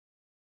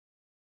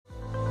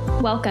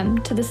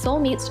Welcome to the Soul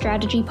Meets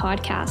Strategy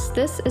podcast.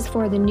 This is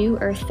for the new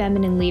earth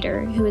feminine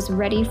leader who is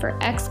ready for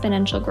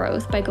exponential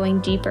growth by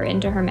going deeper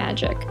into her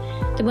magic.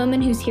 The woman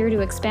who's here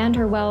to expand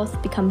her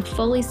wealth, become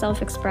fully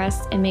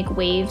self-expressed, and make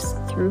waves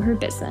through her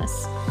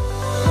business.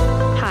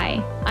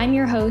 Hi, I'm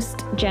your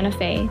host, Jenna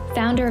Fay,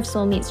 founder of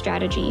Soul Meets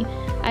Strategy.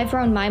 I've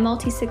grown my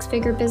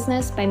multi-six-figure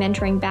business by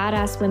mentoring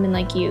badass women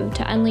like you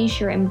to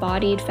unleash your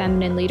embodied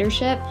feminine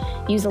leadership,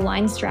 use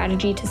aligned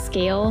strategy to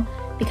scale,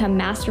 become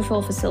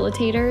masterful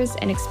facilitators,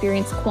 and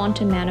experience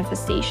quantum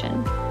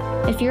manifestation.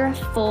 If you're a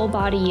full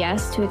body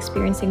yes to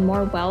experiencing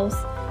more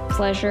wealth,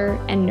 pleasure,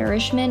 and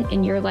nourishment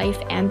in your life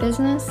and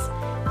business,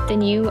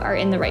 then you are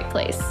in the right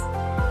place.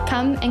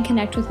 Come and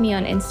connect with me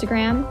on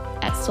Instagram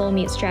at Soul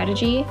Meets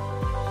Strategy,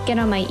 get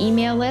on my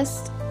email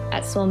list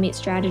at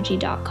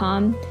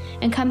soulmeetstrategy.com,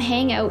 and come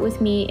hang out with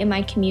me in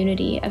my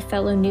community of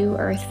fellow New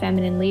Earth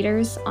feminine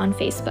leaders on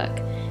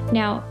Facebook.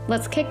 Now,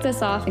 let's kick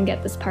this off and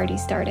get this party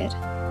started.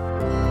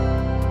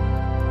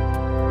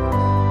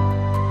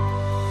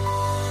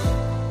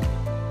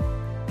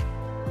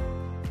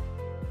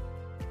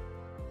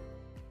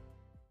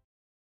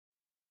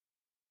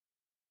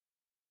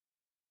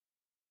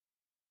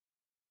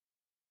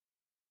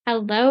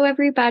 Hello,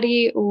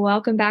 everybody.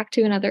 Welcome back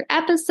to another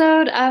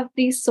episode of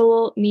the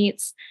Soul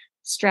Meets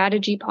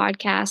Strategy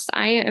podcast.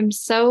 I am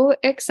so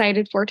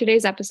excited for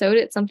today's episode.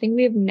 It's something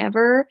we have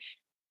never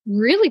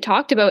really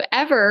talked about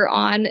ever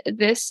on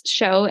this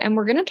show, and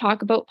we're going to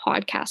talk about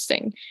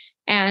podcasting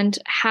and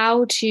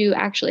how to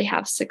actually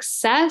have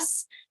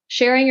success,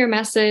 sharing your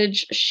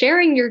message,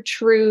 sharing your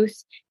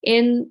truth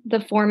in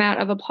the format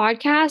of a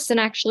podcast, and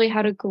actually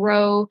how to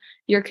grow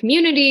your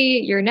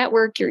community, your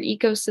network, your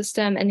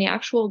ecosystem, and the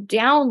actual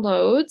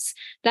downloads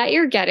that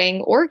you're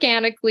getting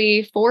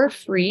organically for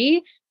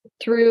free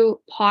through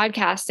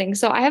podcasting.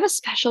 So I have a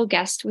special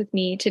guest with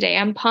me today.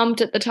 I'm pumped.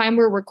 At the time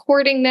we're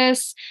recording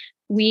this,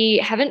 we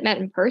haven't met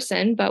in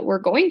person, but we're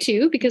going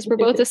to, because we're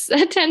both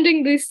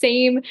attending the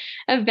same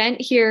event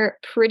here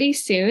pretty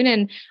soon.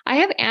 And I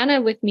have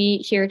Anna with me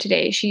here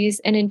today. She's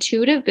an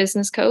intuitive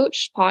business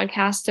coach,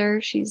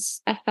 podcaster.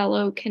 She's a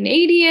fellow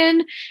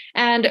Canadian,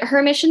 and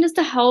her mission is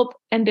to help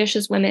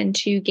ambitious women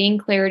to gain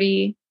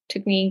clarity, to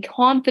gain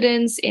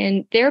confidence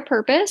in their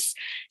purpose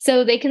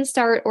so they can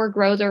start or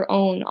grow their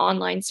own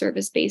online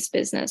service-based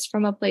business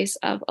from a place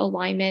of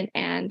alignment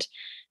and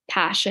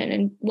passion.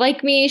 And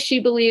like me, she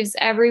believes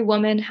every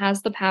woman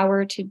has the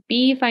power to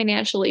be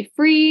financially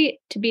free,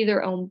 to be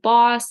their own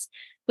boss,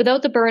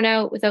 without the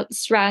burnout, without the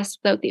stress,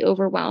 without the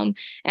overwhelm.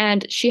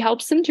 And she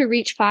helps them to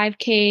reach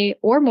 5K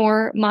or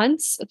more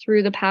months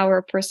through the power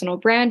of personal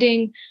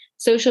branding,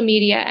 social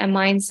media, and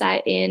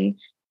mindset in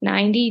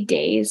 90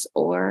 days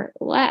or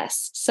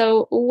less.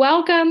 So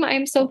welcome.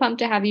 I'm so pumped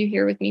to have you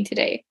here with me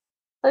today.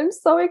 I'm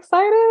so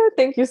excited.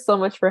 Thank you so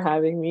much for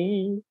having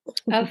me.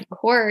 Of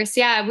course.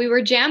 Yeah, we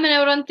were jamming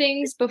out on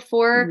things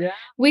before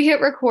we hit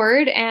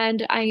record,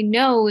 and I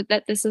know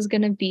that this is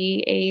going to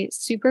be a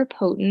super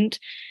potent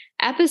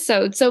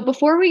episode. So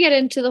before we get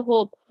into the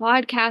whole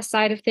podcast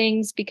side of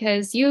things,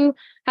 because you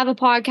have a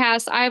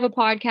podcast, I have a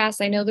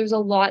podcast, I know there's a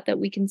lot that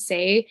we can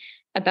say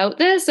about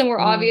this, and we're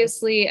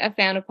obviously a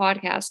fan of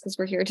podcasts because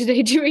we're here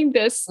today doing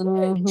this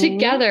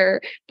together.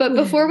 But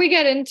before we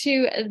get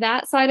into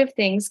that side of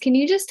things, can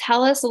you just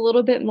tell us a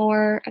little bit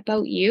more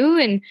about you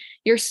and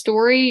your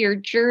story, your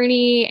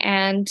journey,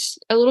 and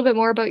a little bit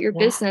more about your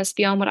business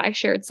beyond what I've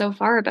shared so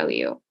far about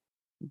you?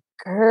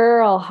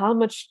 Girl, how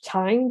much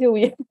time do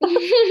we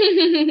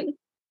have?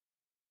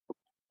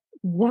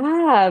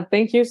 Yeah,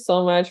 thank you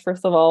so much,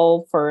 first of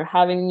all, for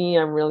having me.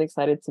 I'm really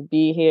excited to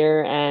be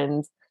here.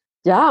 And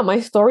yeah, my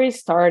story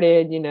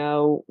started,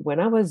 when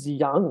I was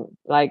young.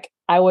 Like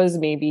I was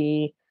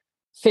maybe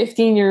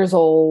 15 years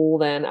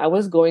old and I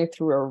was going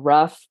through a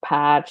rough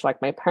patch.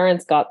 Like my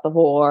parents got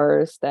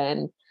divorced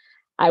and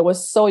I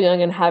was so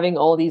young and having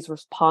all these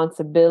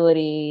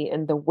responsibility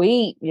and the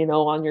weight,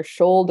 on your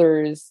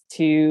shoulders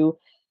to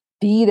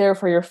be there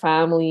for your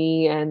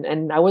family.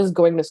 And I was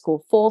going to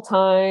school full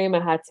time.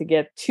 I had to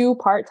get 2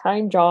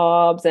 part-time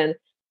jobs, and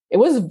it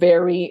was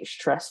very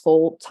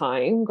stressful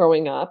time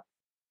growing up.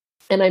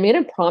 And I made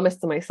a promise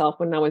to myself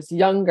when I was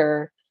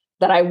younger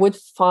that I would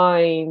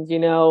find,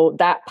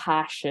 that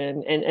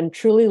passion and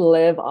truly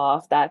live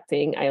off that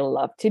thing I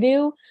love to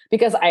do,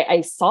 because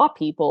I saw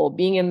people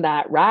being in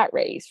that rat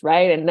race,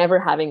 right? And never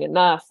having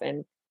enough,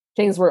 and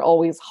things were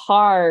always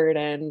hard.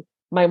 And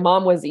my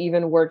mom was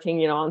even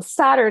working, on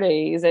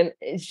Saturdays, and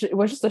it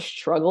was just a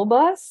struggle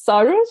bus. So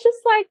I was just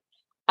like,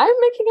 I'm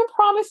making a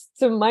promise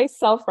to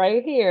myself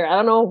right here. I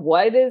don't know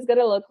what it is going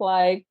to look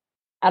like.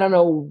 I don't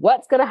know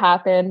what's going to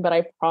happen, but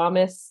I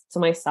promise to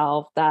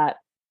myself that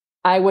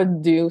I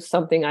would do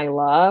something I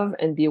love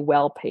and be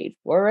well paid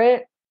for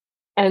it.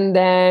 And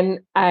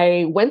then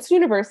I went to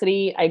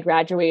university. I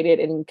graduated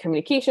in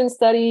communication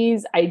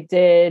studies. I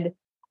did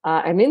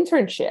an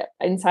internship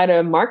inside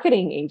a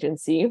marketing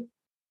agency.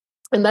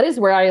 And that is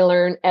where I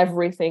learned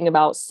everything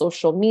about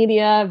social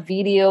media,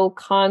 video,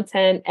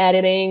 content,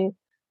 editing,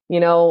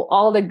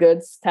 all the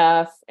good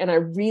stuff. And I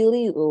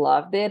really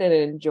loved it and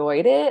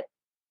enjoyed it.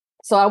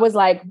 So I was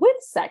like, wait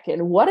a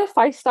second, what if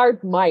I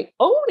start my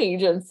own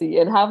agency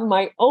and have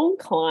my own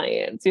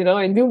clients,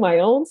 and do my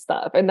own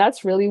stuff? And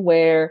that's really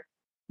where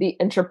the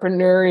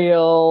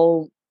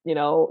entrepreneurial,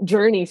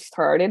 journey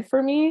started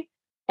for me.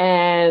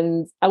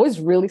 And I was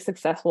really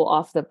successful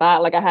off the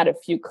bat. Like I had a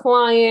few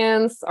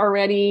clients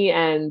already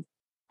and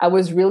I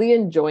was really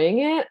enjoying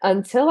it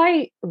until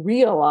I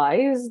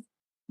realized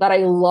that I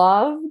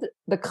loved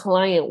the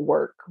client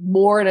work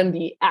more than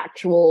the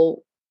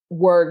actual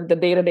work, the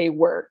day-to-day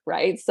work,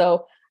 right?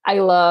 So I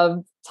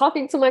loved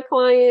talking to my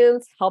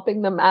clients,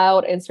 helping them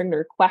out, answering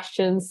their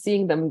questions,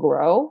 seeing them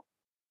grow.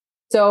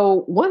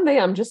 So one day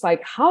I'm just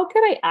like, how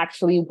can I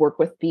actually work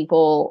with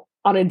people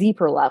on a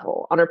deeper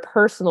level, on a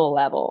personal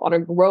level, on a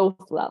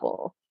growth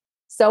level?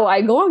 So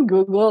I go on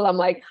Google, I'm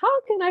like,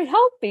 how can I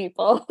help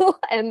people?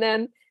 And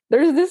then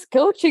there's this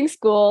coaching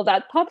school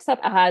that pops up.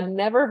 I had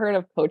never heard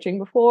of coaching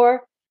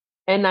before.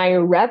 And I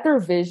read their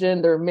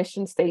vision, their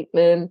mission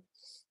statement,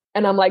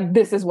 and I'm like,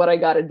 this is what I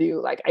got to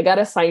do. Like, I got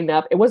to sign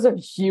up. It was a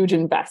huge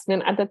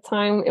investment at the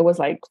time. It was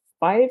like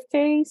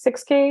 5K,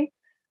 6K.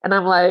 And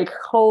I'm like,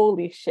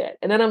 holy shit.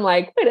 And then I'm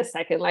like, wait a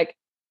second. Like,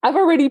 I've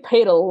already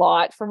paid a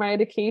lot for my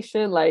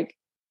education. Like,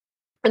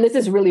 and this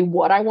is really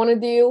what I want to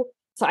do.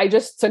 So I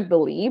just took the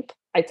leap.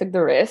 I took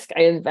the risk.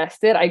 I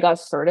invested. I got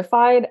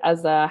certified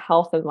as a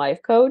health and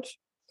life coach.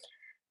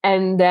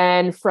 And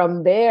then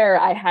from there,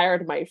 I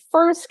hired my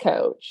first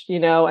coach,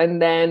 and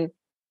then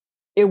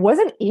it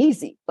wasn't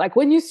easy. Like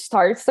when you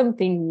start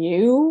something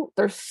new,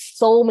 there's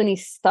so many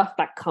stuff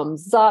that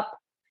comes up.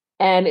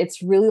 And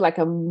it's really like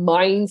a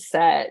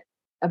mindset.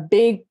 A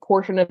big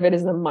portion of it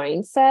is the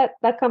mindset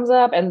that comes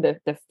up and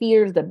the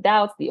fears, the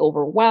doubts, the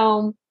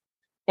overwhelm.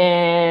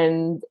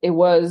 And it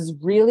was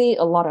really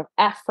a lot of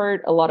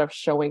effort, a lot of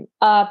showing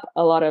up,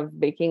 a lot of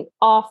making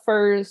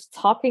offers,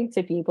 talking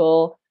to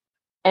people.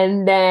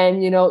 And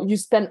then, you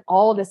spend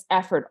all this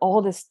effort,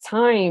 all this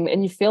time,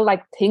 and you feel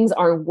like things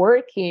aren't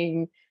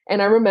working.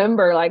 And I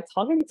remember like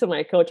talking to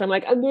my coach, I'm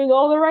like, I'm doing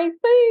all the right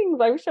things.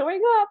 I'm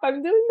showing up.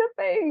 I'm doing the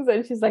things.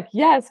 And she's like,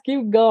 yes,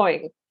 keep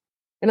going.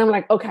 And I'm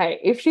like, okay,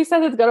 if she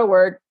says it's going to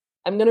work,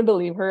 I'm going to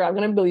believe her. I'm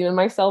going to believe in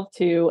myself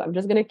too. I'm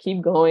just going to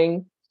keep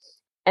going.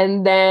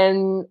 And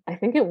then I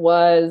think it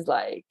was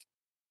like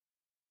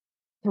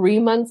 4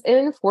 months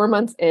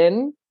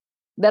in,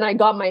 then I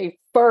got my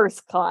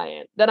first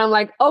client. Then I'm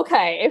like,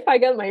 okay, if I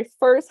get my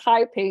first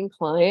high paying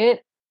client,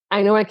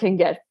 I know I can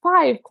get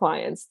 5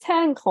 clients,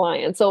 10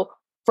 clients. So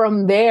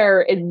from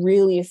there, it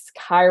really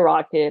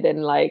skyrocketed.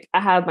 And like I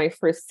had my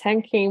first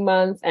 10K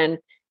month. And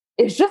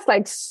it's just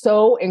like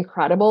so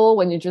incredible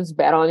when you just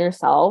bet on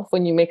yourself,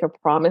 when you make a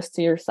promise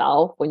to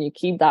yourself, when you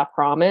keep that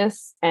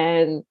promise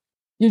and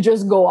you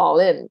just go all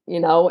in.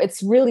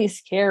 It's really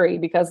scary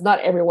because not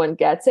everyone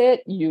gets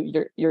it.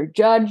 You're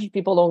judged.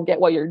 People don't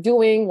get what you're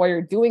doing, why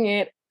you're doing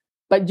it,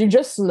 but you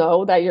just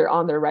know that you're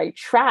on the right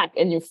track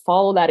and you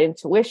follow that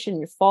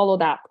intuition, you follow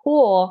that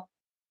pull.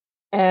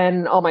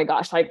 And oh my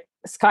gosh, like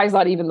sky's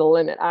not even the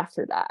limit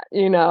after that,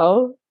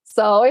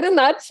 So in a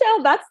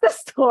nutshell, that's the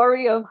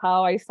story of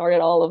how I started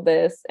all of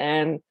this.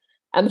 And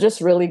I'm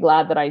just really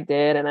glad that I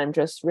did. And I'm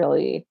just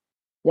really,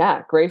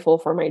 grateful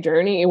for my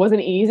journey. It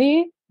wasn't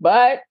easy,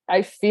 but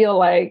I feel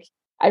like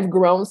I've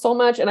grown so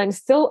much and I'm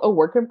still a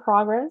work in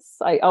progress.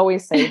 I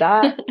always say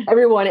that.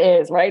 Everyone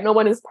is, right? No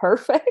one is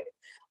perfect.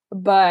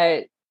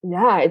 But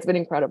it's been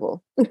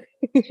incredible.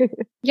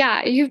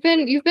 Yeah, you've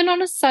been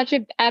on such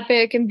an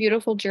epic and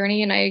beautiful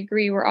journey, and I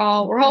agree. We're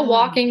all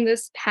walking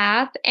this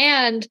path,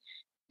 and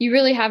you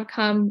really have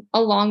come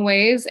a long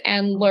ways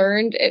and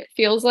learned. It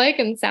feels like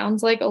and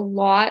sounds like a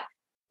lot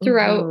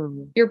throughout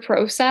your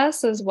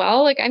process as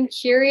well. Like I'm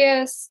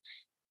curious,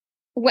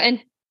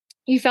 when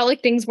you felt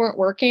like things weren't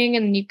working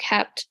and you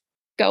kept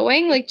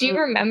going. Like, do you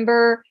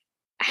remember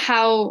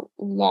how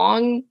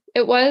long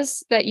it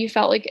was that you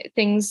felt like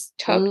things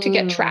took to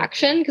get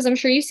traction? Because I'm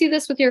sure you see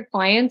this with your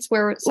clients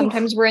where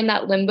sometimes we're in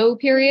that limbo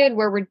period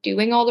where we're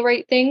doing all the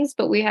right things,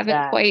 but we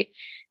haven't quite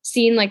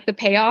seen like the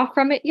payoff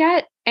from it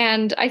yet.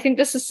 And I think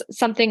this is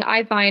something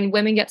I find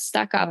women get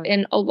stuck up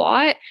in a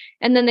lot,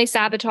 and then they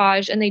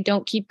sabotage and they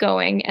don't keep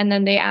going. And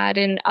then they add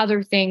in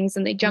other things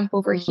and they jump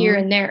over here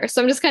and there.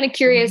 So I'm just kind of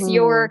curious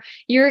your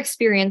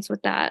experience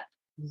with that.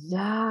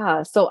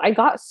 Yeah. So I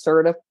got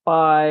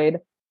certified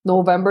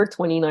November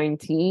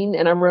 2019.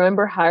 And I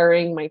remember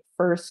hiring my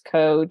first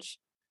coach.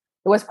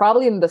 It was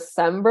probably in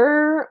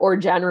December or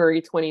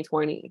January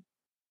 2020.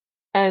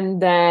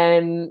 And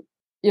then,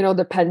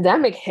 the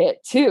pandemic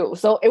hit too.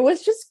 So it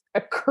was just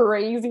a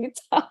crazy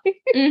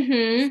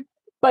time.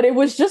 But it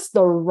was just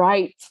the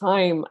right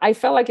time. I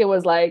felt like it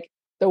was like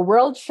the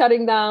world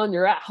shutting down,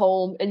 you're at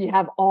home, and you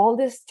have all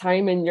this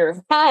time in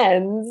your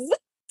hands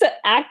to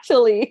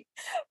actually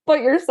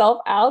put yourself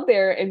out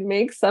there and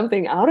make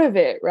something out of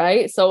it,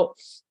 right? So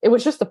it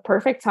was just the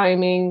perfect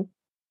timing.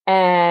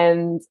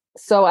 And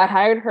so I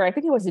hired her, I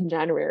think it was in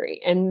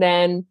January. And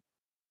then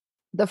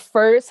the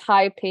first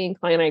high paying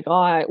client I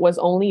got was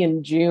only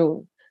in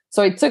June.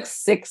 So it took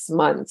 6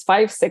 months,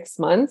 6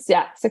 months.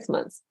 Yeah, 6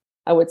 months,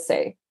 I would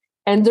say.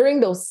 And during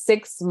those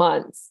 6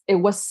 months, it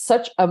was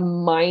such a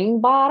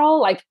mind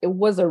battle. Like it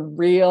was a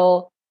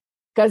real,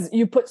 because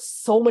you put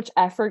so much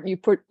effort, you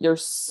put your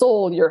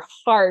soul, your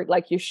heart,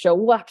 like you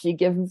show up, you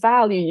give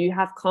value, you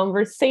have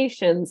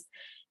conversations,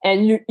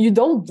 and you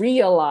don't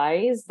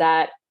realize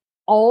that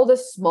all the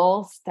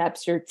small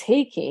steps you're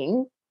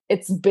taking,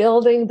 it's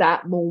building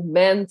that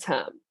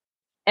momentum.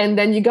 And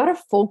then you got to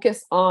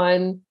focus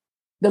on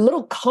the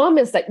little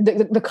comments that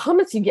the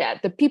comments you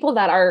get, the people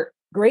that are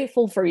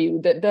grateful for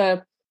you,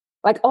 the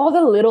like all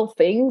the little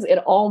things, it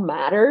all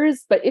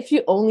matters. But if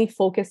you only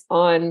focus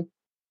on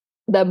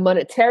the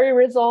monetary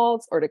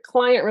results or the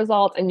client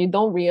results and you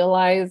don't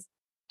realize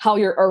how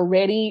you're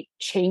already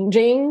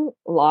changing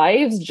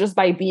lives just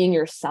by being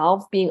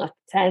yourself, being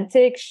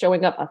authentic,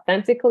 showing up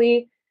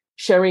authentically,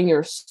 sharing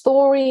your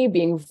story,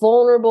 being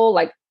vulnerable,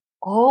 like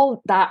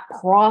all that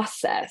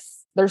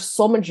process, there's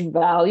so much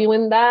value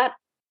in that.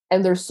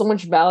 And there's so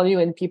much value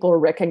in people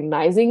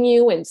recognizing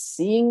you and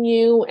seeing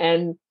you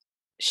and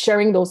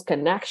sharing those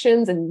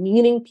connections and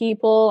meeting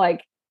people.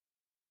 Like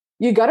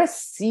you got to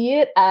see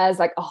it as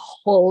like a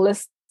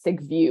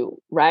holistic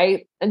view,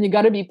 right? And you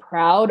got to be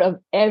proud of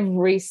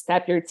every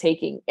step you're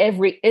taking,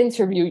 every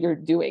interview you're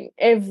doing,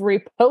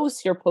 every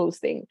post you're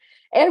posting,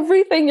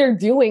 everything you're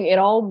doing, it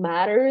all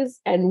matters.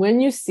 And when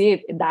you see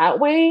it that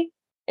way,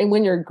 and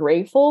when you're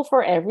grateful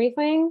for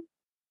everything,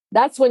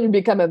 that's when you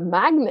become a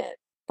magnet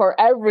for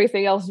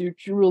everything else you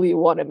truly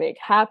want to make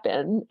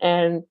happen.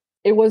 And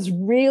it was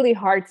really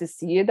hard to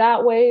see it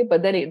that way,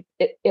 but then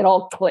it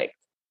all clicked.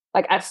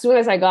 Like as soon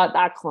as I got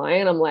that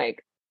client, I'm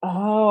like,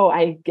 oh,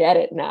 I get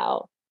it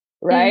now.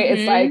 Right.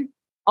 It's like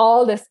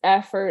all this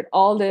effort,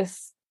 all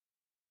this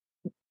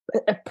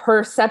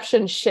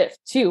perception shift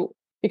too.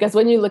 Because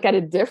when you look at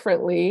it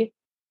differently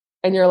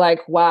and you're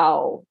like,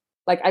 wow,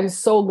 like I'm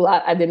so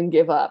glad I didn't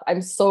give up.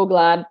 I'm so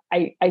glad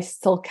I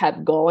still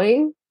kept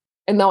going.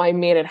 And now I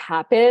made it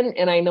happen.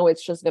 And I know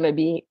it's just going to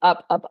be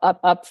up, up, up,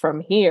 up from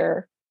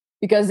here.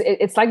 Because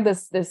it's like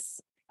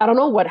this, I don't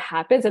know what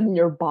happens in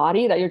your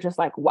body that you're just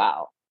like,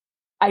 wow,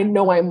 I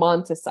know I'm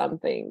onto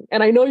something.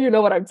 And I know you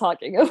know what I'm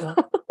talking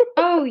about.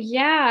 Oh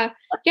yeah.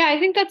 Yeah, I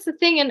think that's the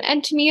thing.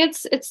 And to me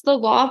it's the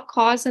law of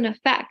cause and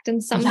effect.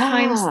 And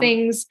sometimes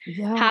things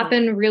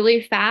happen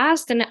really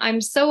fast and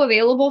I'm so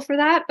available for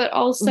that, but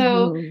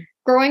also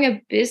growing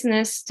a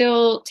business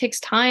still takes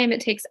time, it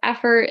takes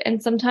effort,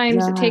 and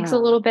sometimes it takes a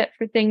little bit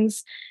for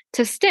things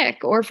to stick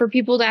or for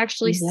people to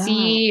actually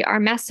see our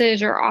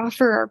message or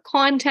offer our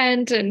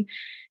content and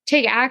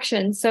take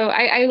action. So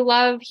I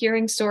love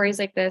hearing stories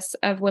like this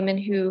of women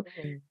who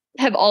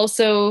have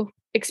also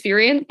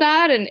experienced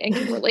that and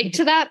can relate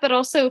to that, but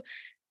also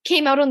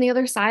came out on the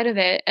other side of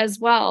it as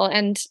well.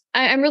 And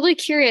I'm really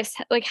curious,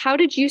 like, how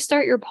did you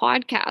start your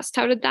podcast?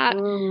 How did that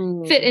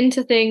fit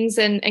into things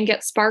and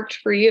get sparked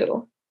for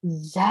you?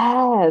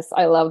 Yes,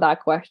 I love that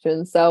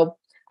question. So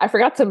I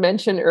forgot to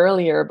mention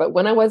earlier, but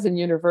when I was in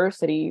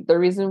university, the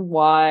reason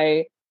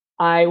why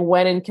I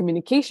went in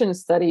communication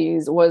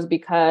studies was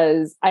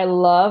because I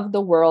love the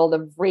world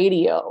of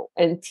radio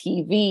and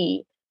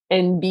TV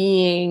and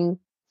being,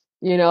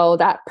 you know,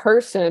 that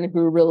person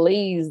who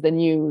relays the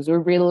news or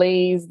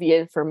relays the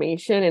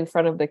information in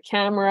front of the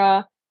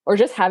camera or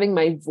just having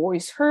my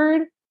voice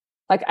heard.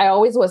 Like I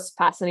always was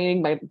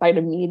fascinated by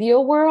the media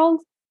world.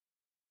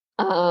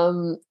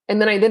 And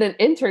then I did an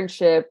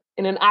internship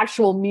in an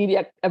actual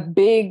media, a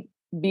big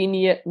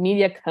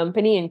media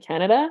company in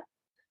Canada.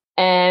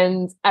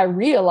 And I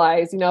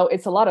realized, you know,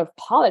 it's a lot of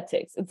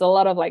politics. It's a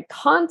lot of like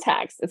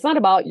context. It's not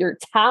about your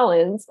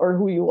talents or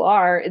who you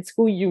are. It's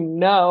who you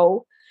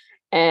know.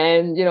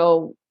 And, you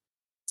know,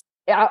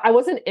 I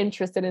wasn't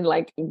interested in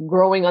like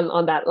growing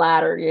on that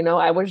ladder. You know,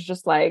 I was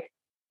just like,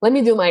 let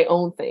me do my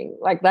own thing.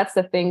 Like, that's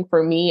the thing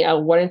for me. I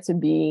wanted to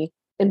be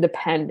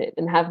independent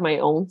and have my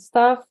own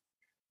stuff.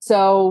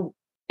 So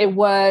it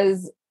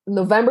was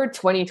November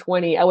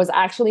 2020. I was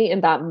actually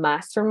in that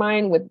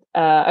mastermind with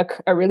a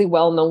really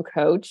well-known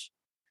coach.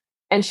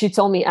 And she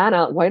told me,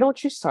 Anna, why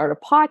don't you start a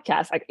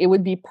podcast? Like it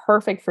would be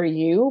perfect for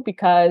you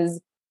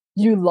because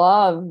you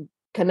love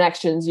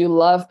connections, you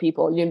love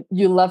people,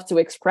 you love to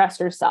express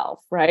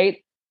yourself,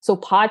 right? So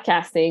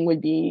podcasting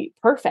would be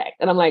perfect.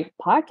 And I'm like,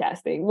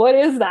 podcasting, what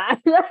is that?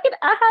 Right?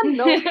 I had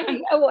no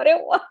idea what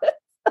it was.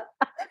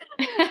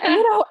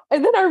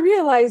 and then I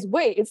realized,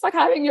 wait, it's like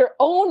having your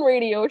own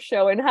radio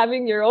show and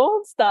having your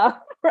own stuff,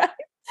 right?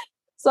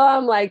 So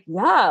I'm like,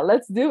 yeah,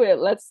 let's do it.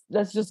 Let's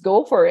just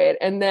go for it.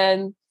 And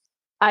then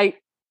I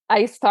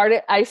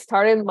started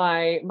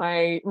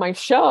my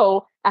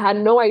show. I had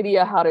no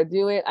idea how to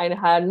do it. I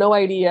had no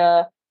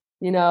idea,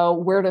 you know,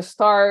 where to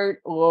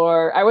start,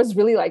 or I was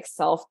really like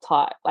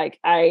self-taught. Like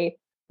I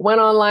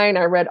went online,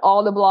 I read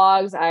all the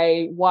blogs,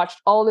 I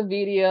watched all the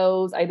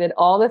videos, I did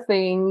all the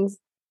things.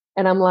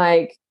 And I'm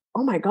like,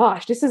 oh my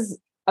gosh, this is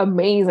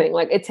amazing.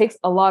 Like it takes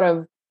a lot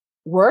of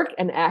work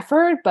and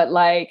effort, but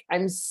like,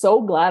 I'm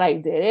so glad I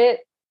did it.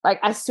 Like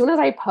as soon as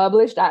I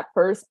published that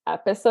first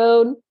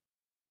episode,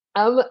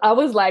 I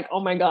was like,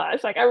 oh my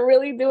gosh, like I'm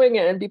really doing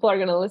it. And people are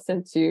going to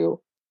listen to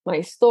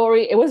my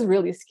story. It was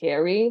really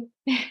scary.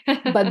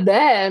 But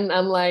then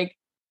I'm like,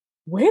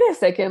 wait a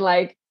second,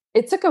 like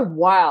it took a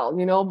while,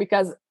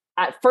 because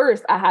at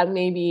first I had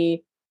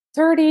maybe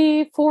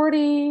 30,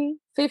 40,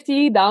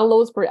 50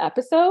 downloads per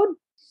episode.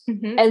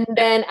 Mm-hmm. And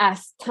then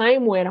as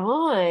time went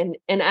on,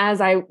 and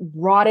as I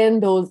brought in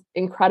those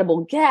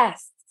incredible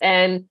guests,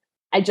 and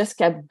I just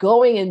kept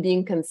going and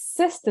being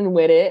consistent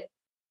with it,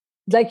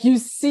 like you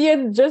see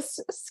it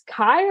just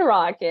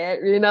skyrocket,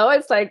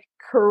 it's like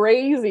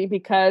crazy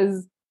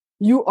because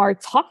you are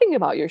talking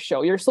about your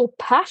show. You're so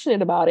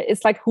passionate about it.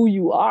 It's like who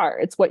you are.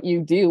 It's what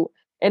you do.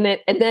 And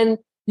then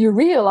you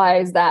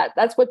realize that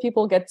that's what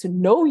people get to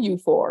know you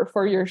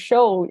for your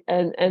show.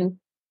 And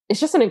it's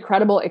just an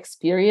incredible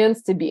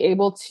experience to be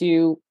able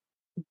to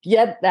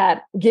give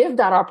that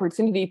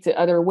opportunity to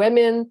other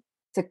women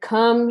to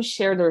come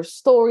share their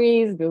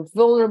stories, be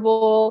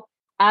vulnerable,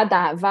 add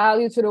that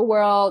value to the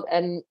world.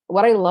 And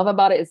what I love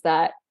about it is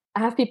that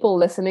I have people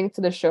listening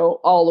to the show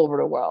all over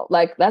the world.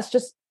 Like that's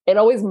just, it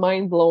always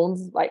mind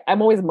blows. Like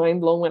I'm always mind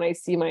blown when I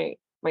see my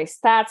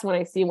stats, when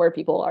I see where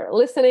people are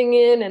listening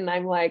in, and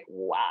I'm like,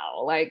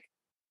 wow, like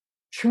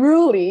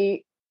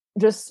truly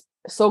just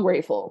so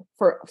grateful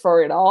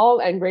for it all,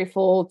 and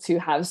grateful to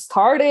have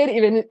started,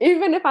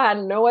 even if I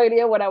had no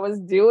idea what I was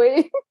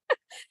doing.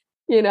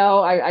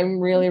 I'm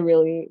really,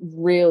 really,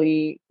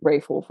 really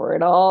grateful for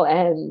it all.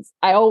 And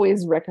I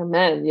always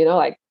recommend,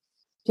 like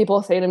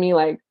people say to me,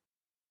 like,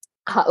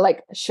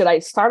 should I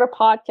start a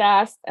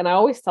podcast? And I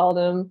always tell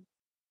them,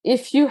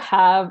 if you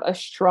have a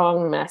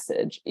strong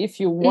message, if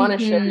you want to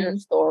share your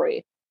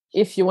story,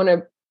 if you want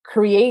to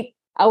create,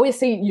 I always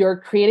say you're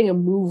creating a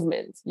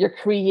movement, you're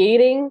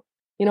creating,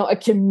 a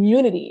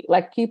community,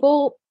 like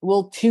people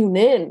will tune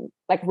in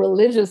like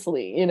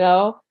religiously,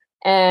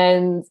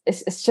 and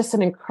it's just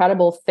an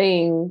incredible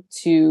thing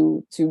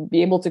to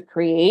be able to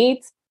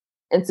create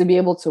and to be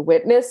able to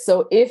witness.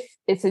 So if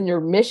it's in your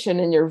mission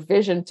and your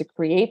vision to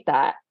create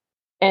that,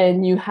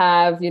 and you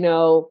have,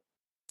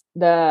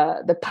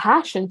 the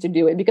passion to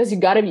do it, because you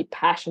got to be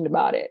passionate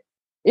about it.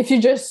 If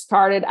you just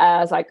started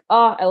as like,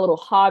 a little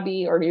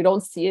hobby, or you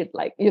don't see it,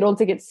 like you don't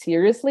take it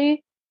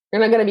seriously, you're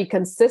not going to be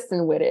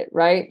consistent with it,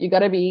 right? You got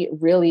to be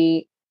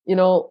really,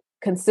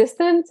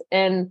 consistent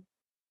and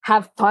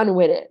have fun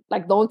with it.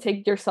 Like, don't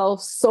take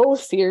yourself so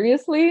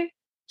seriously.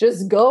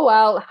 Just go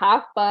out,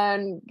 have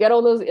fun, get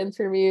on those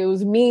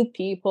interviews, meet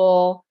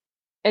people,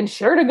 and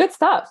share the good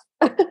stuff.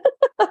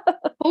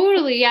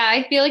 Totally. Yeah.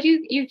 I feel like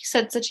you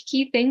said such a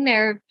key thing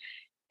there.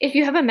 If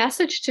you have a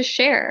message to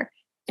share.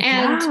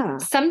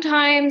 And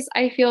sometimes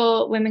I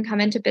feel women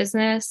come into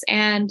business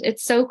and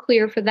it's so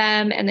clear for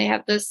them, and they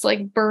have this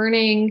like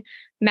burning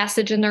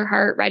message in their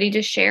heart ready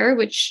to share,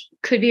 which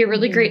could be a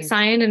really great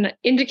sign and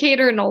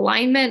indicator and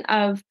alignment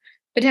of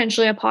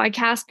potentially a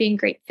podcast being a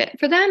great fit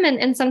for them.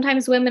 And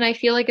sometimes women, I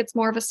feel like it's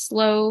more of a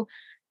slow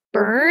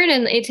burn,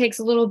 and it takes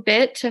a little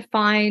bit to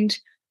find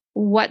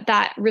what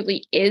that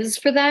really is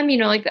for them.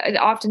 Like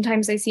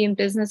oftentimes I see in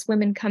business,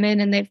 women come in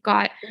and they've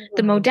got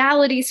the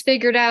modalities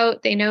figured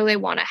out. They know they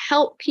want to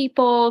help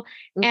people.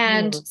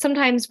 And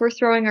sometimes we're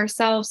throwing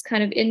ourselves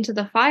kind of into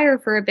the fire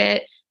for a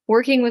bit,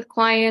 working with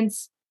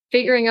clients,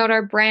 figuring out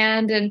our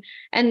brand,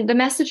 and the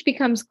message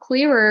becomes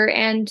clearer.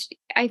 And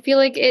I feel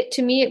like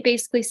to me, it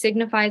basically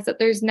signifies that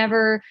there's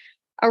never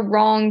a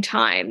wrong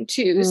time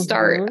to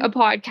start a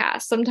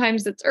podcast.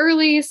 Sometimes it's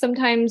early.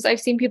 Sometimes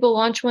I've seen people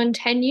launch one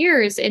 10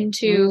 years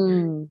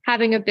into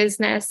having a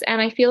business.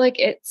 And I feel like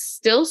it's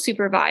still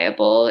super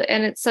viable.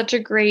 And it's such a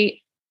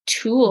great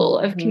tool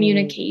of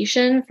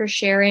communication for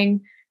sharing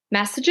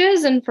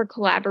messages and for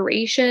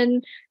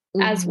collaboration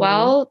as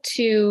well,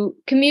 to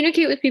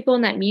communicate with people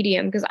in that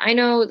medium. Because I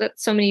know that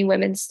so many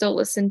women still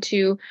listen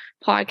to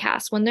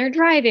podcasts when they're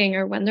driving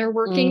or when they're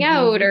working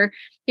out, or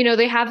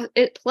they have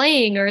it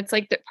playing, or it's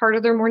like part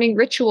of their morning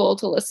ritual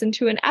to listen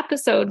to an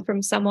episode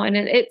from someone.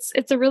 And it's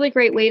a really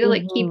great way to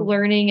like keep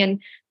learning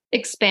and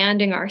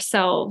expanding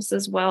ourselves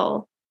as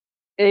well.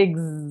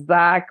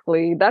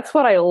 Exactly. That's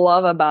what I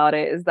love about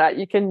it, is that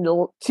you can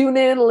tune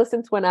in,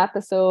 listen to an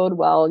episode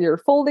while you're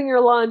folding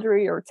your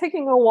laundry or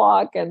taking a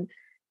walk. And,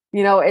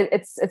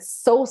 it's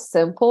so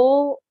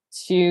simple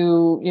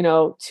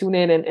to, tune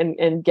in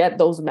and get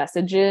those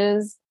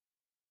messages.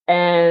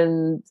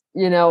 And,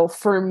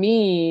 for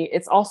me,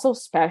 it's also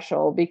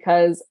special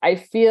because I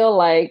feel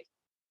like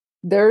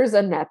there's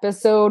an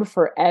episode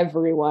for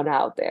everyone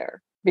out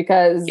there,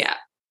 because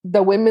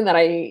the women that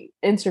I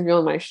interview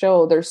on my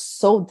show, they're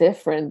so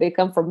different. They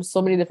come from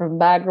so many different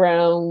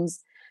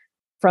backgrounds,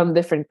 from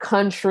different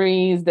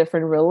countries,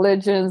 different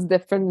religions,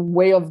 different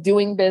way of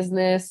doing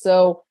business.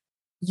 So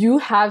you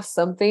have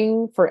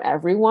something for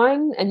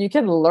everyone, and you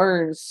can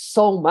learn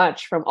so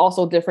much from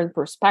also different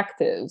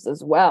perspectives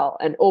as well,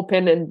 and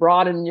open and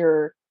broaden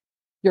your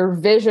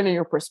vision and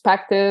your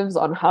perspectives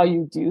on how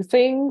you do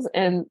things.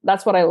 And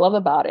that's what I love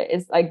about it.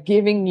 It's like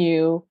giving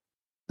you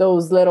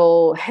those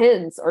little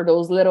hints or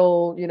those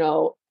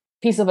little,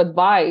 piece of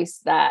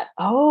advice that,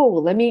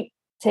 let me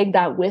take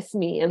that with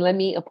me and let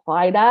me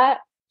apply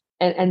that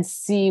and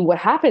see what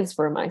happens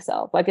for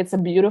myself. Like, it's a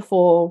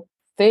beautiful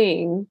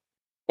thing.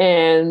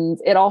 And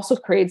it also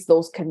creates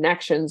those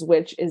connections,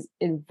 which is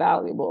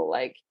invaluable.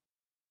 Like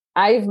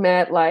I've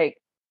met like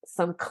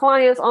some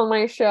clients on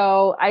my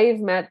show.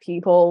 I've met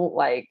people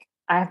like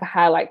I've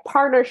had like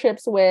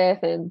partnerships with,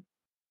 and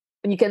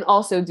you can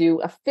also do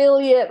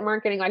affiliate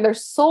marketing. Like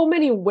there's so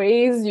many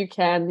ways you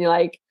can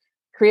like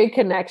create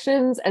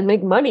connections and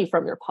make money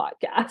from your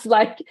podcast.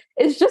 Like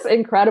it's just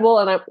incredible.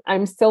 And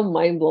I'm still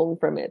mind blown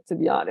from it, to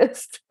be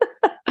honest.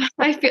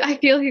 I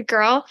feel you,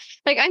 girl.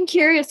 Like, I'm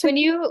curious, when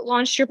you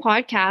launched your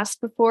podcast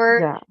before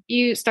Yeah.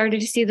 you started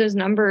to see those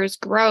numbers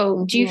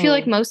grow, do you feel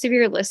like Mhm. most of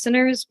your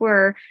listeners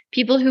were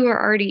people who are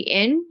already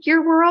in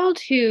your world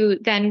who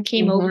then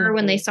came over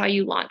when they Mhm. saw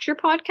you launch your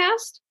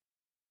podcast?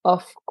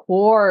 Of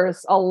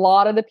course, a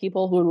lot of the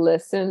people who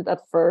listened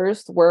at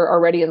first were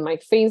already in my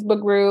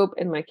Facebook group,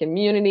 in my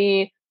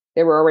community.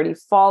 They were already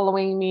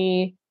following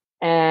me.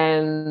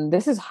 And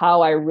this is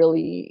how I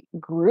really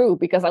grew,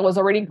 because I was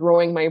already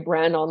growing my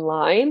brand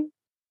online.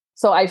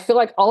 So I feel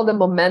like all the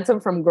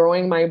momentum from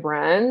growing my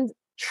brand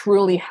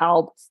truly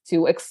helped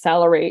to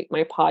accelerate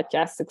my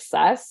podcast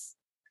success.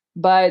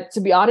 But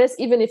to be honest,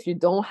 even if you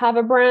don't have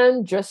a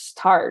brand, just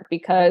start,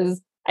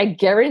 because I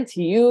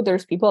guarantee you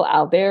there's people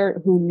out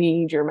there who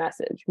need your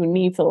message, who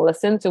need to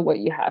listen to what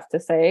you have to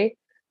say.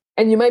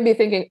 And you might be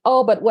thinking,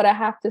 oh, but what I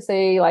have to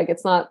say, like,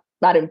 it's not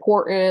that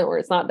important, or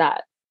it's not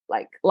that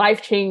like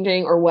life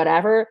changing or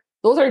whatever.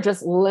 Those are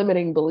just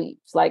limiting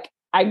beliefs. Like,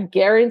 I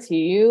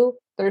guarantee you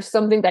there's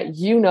something that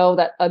you know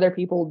that other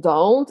people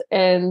don't,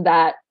 and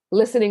that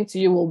listening to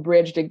you will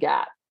bridge the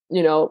gap,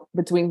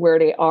 between where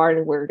they are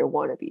and where they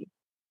want to be.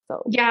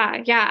 So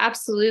Yeah, yeah,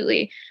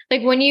 absolutely.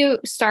 Like, when you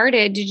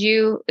started,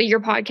 your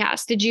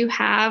podcast, did you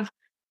have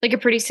like a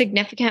pretty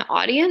significant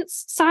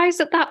audience size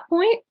at that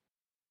point?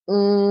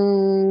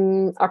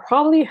 I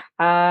probably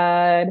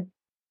had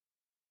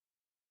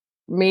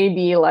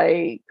maybe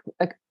like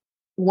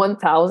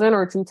 1,000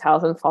 or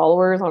 2,000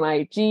 followers on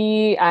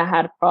IG. I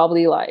had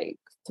probably like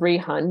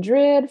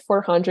 300,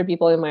 400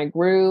 people in my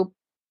group.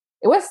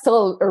 It was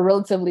still a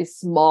relatively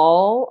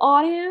small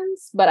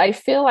audience, but I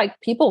feel like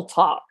people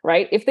talk,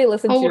 right? If they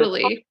listen to your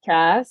Totally.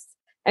 podcast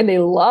and they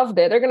loved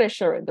it, they're going to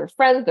share it with their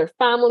friends, their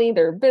family,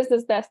 their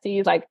business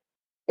besties. Like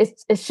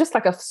it's just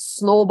like a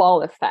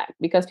snowball effect,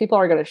 because people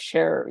are going to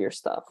share your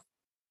stuff.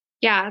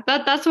 Yeah,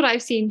 that's what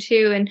I've seen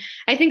too. And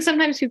I think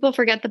sometimes people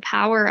forget the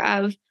power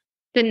of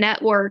the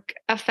network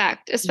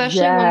effect,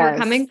 especially when we're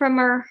coming Yes. from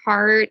our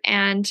heart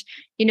and,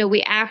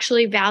 we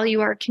actually value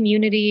our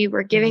community,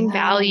 we're giving Yeah.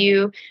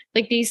 value.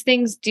 Like, these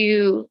things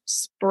do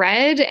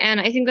spread.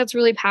 And I think that's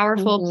really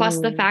powerful. Plus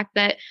the Mhm. fact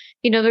that,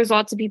 there's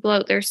lots of people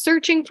out there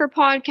searching for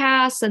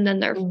podcasts, and then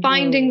they're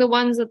finding Mhm. the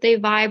ones that they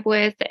vibe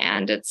with.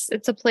 And it's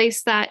a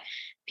place that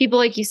people,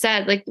 like you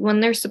said, like when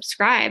they're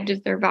subscribed,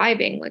 if they're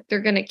vibing, like they're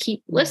going to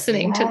keep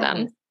listening to Yes.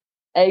 them.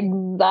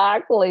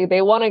 Exactly.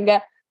 They want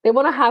to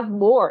have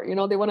more,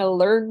 they want to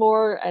learn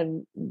more,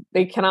 and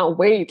they cannot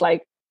wait.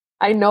 Like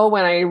I know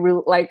when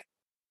like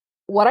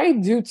what I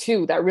do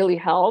too that really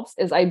helps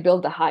is I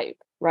build the hype,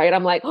 right?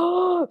 I'm like,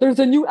 oh, there's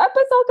a new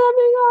episode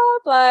coming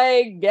up.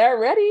 Like, get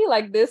ready.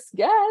 Like, this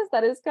guest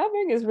that is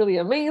coming is really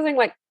amazing.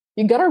 Like,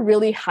 you gotta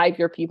really hype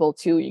your people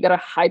too. You gotta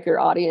hype your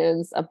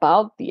audience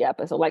about the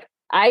episode. Like,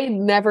 I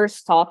never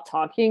stop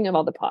talking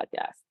about the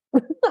podcast.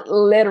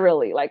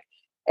 Literally. Like,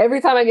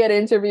 every time I get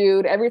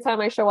interviewed, every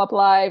time I show up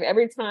live,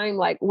 every time,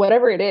 like,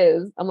 whatever it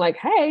is, I'm like,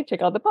 hey,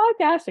 check out the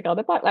podcast, check out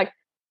the podcast. Like,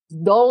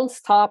 don't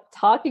stop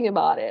talking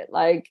about it.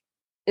 Like,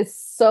 it's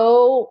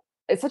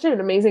such an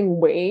amazing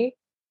way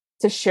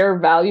to share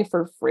value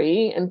for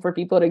free, and for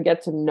people to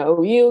get to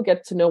know you,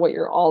 get to know what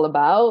you're all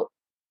about.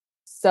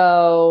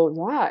 So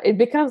yeah, it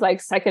becomes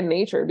like second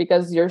nature,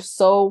 because you're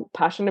so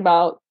passionate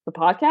about the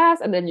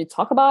podcast, and then you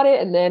talk about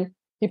it, and then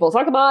people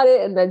talk about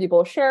it, and then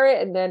people share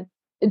it, and then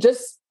it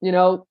just,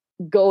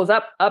 goes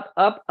up, up,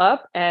 up,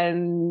 up.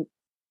 And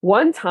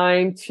one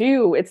time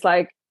too, it's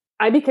like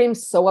I became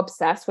so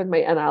obsessed with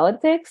my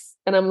analytics,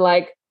 and I'm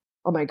like,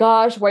 oh my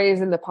gosh, why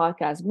isn't the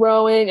podcast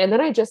growing? And then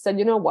I just said,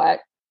 you know what?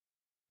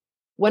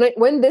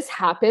 When this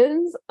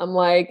happens, I'm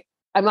like,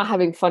 I'm not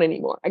having fun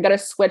anymore. I gotta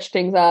switch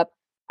things up.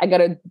 I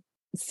gotta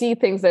see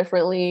things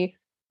differently.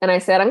 And I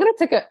said, I'm gonna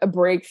take a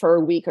break for a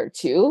week or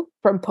two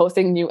from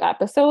posting new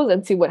episodes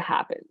and see what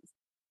happens.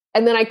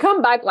 And then I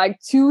come back like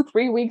 2,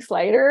 3 weeks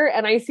later,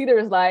 and I see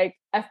there's like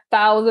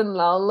 1,000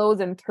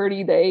 downloads in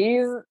 30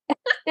 days.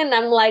 And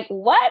I'm like,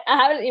 what? I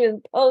haven't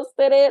even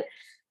posted it.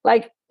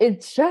 Like,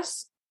 it's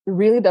just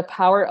really the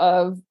power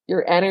of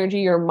your energy,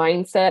 your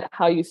mindset,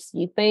 how you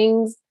see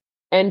things,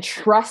 and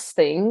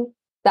trusting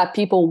that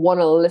people want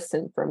to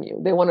listen from you.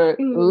 They want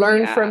to Ooh,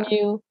 learn from yeah.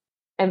 you,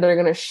 and they're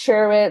going to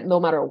share it no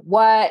matter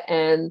what.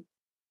 And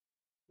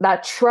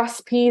that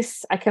trust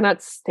piece, I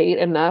cannot state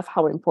enough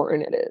how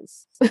important it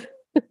is.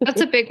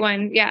 That's a big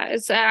one. Yeah.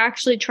 It's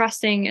actually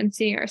trusting and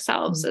seeing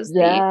ourselves as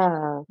the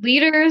Yeah.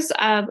 leaders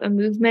of a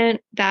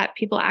movement that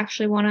people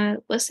actually want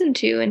to listen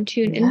to and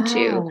tune into.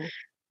 Yeah.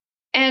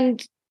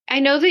 And I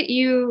know that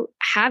you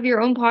have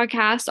your own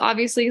podcast,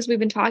 obviously, because we've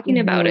been talking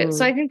about it.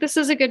 So Mhm. I think this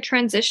is a good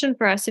transition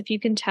for us if you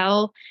can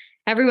tell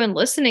everyone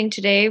listening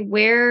today,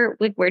 where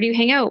do you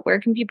hang out? Where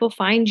can people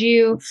find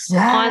you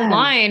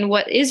online?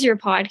 What is your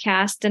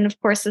podcast? And of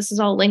course, this is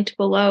all linked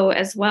below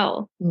as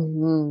well.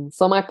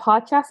 So my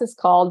podcast is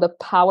called the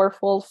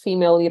Powerful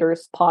Female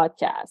Leaders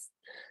Podcast.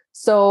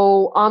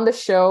 So on the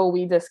show,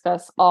 we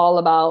discuss all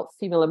about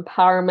female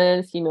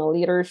empowerment, female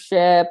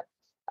leadership,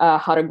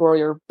 how to grow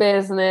your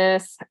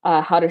business,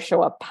 how to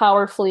show up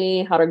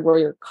powerfully, how to grow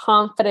your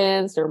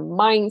confidence, your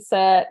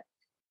mindset.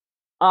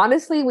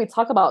 Honestly, we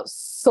talk about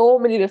so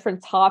many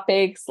different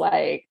topics,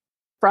 like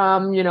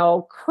from,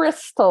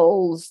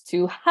 crystals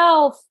to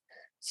health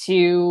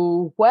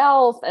to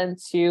wealth and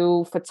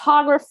to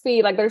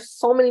photography. Like there's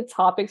so many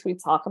topics we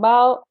talk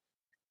about.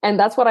 And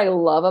that's what I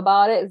love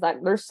about it, is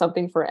that there's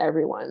something for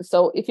everyone.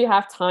 So if you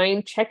have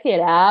time, check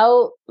it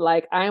out.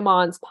 Like I'm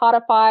on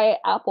Spotify,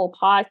 Apple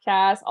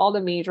Podcasts, all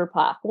the major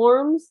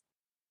platforms.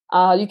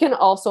 You can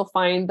also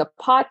find the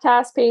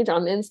podcast page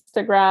on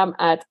Instagram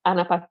at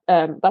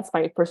that's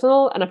my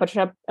personal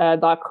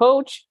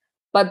anapatricia.coach.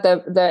 But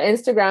the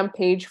Instagram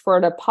page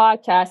for the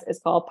podcast is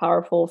called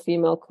Powerful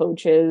Female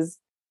Coaches,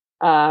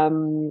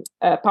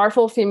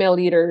 Powerful Female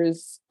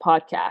Leaders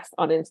Podcast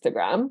on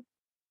Instagram.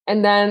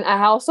 And then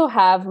I also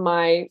have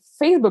my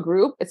Facebook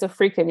group. It's a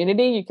free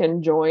community you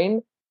can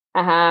join.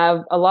 I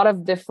have a lot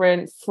of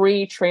different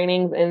free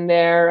trainings in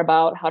there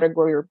about how to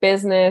grow your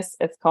business.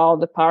 It's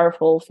called the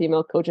Powerful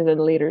Female Coaches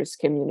and Leaders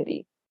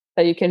Community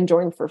that you can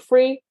join for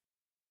free.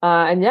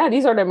 And yeah,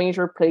 these are the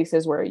major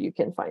places where you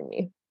can find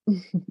me.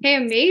 Hey,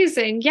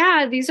 amazing.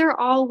 Yeah, these are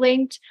all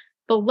linked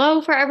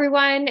below for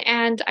everyone.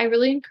 And I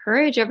really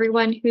encourage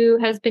everyone who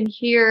has been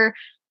here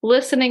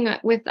listening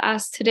with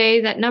us today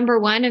that number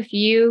one, if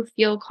you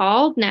feel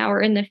called now or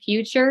in the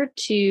future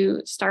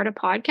to start a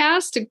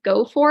podcast, to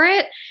go for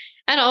it.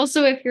 And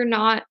also, if you're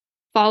not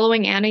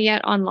following Anna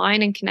yet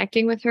online and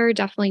connecting with her,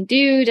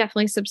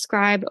 definitely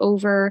subscribe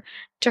over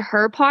to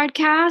her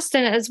podcast.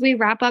 And as we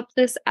wrap up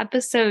this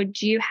episode,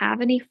 do you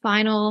have any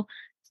final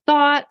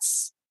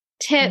thoughts,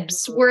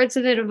 tips, words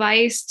of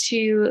advice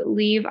to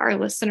leave our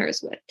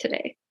listeners with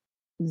today?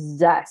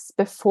 Yes.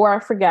 Before I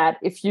forget,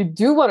 if you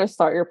do want to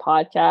start your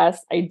podcast,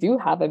 I do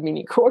have a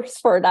mini course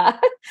for that.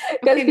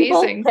 Because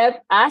people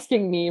kept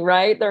asking me,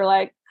 right? They're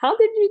like, how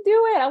did you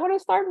do it? I want to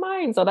start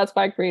mine. So that's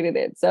why I created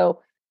it.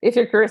 So if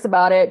you're curious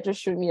about it, just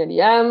shoot me a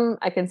DM.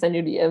 I can send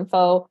you the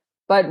info.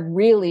 But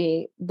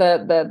really,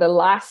 the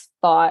last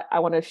thought I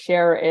want to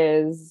share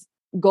is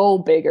go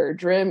bigger,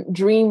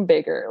 dream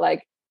bigger.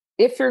 Like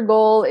if your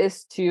goal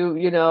is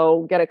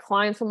to, get a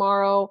client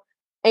tomorrow,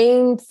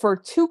 aim for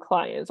 2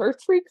 clients or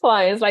 3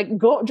 clients. Like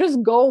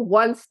just go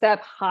one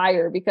step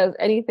higher, because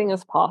anything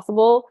is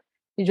possible.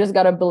 You just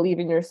got to believe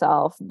in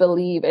yourself,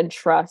 believe and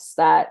trust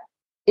that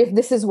if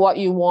this is what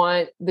you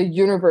want, the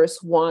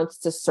universe wants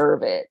to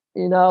serve it,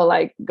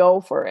 like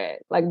go for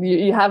it. Like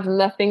you have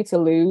nothing to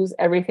lose,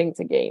 everything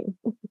to gain.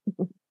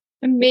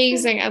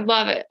 Amazing. I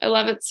love it. I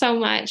love it so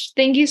much.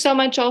 Thank you so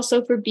much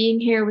also for being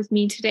here with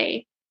me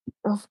today.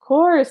 Of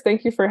course.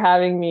 Thank you for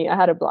having me. I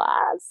had a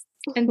blast.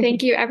 And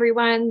thank you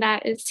everyone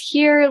that is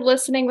here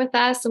listening with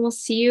us, and we'll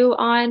see you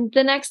on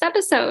the next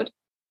episode.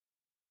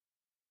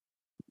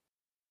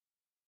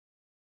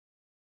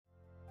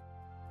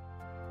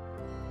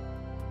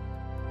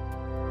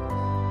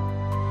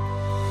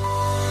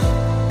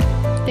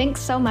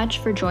 Thanks so much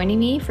for joining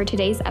me for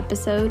today's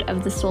episode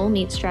of the Soul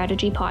Meets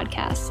Strategy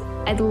podcast.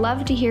 I'd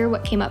love to hear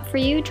what came up for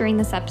you during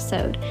this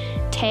episode.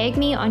 Tag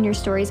me on your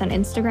stories on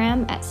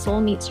Instagram at Soul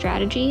Meets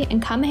Strategy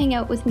and come hang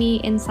out with me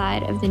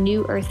inside of the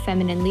New Earth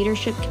Feminine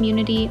Leadership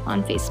community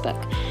on Facebook.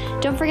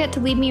 Don't forget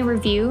to leave me a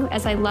review,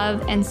 as I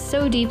love and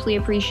so deeply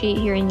appreciate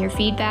hearing your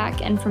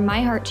feedback. And from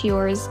my heart to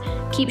yours,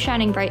 keep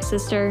shining bright,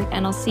 sister,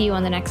 and I'll see you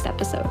on the next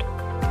episode.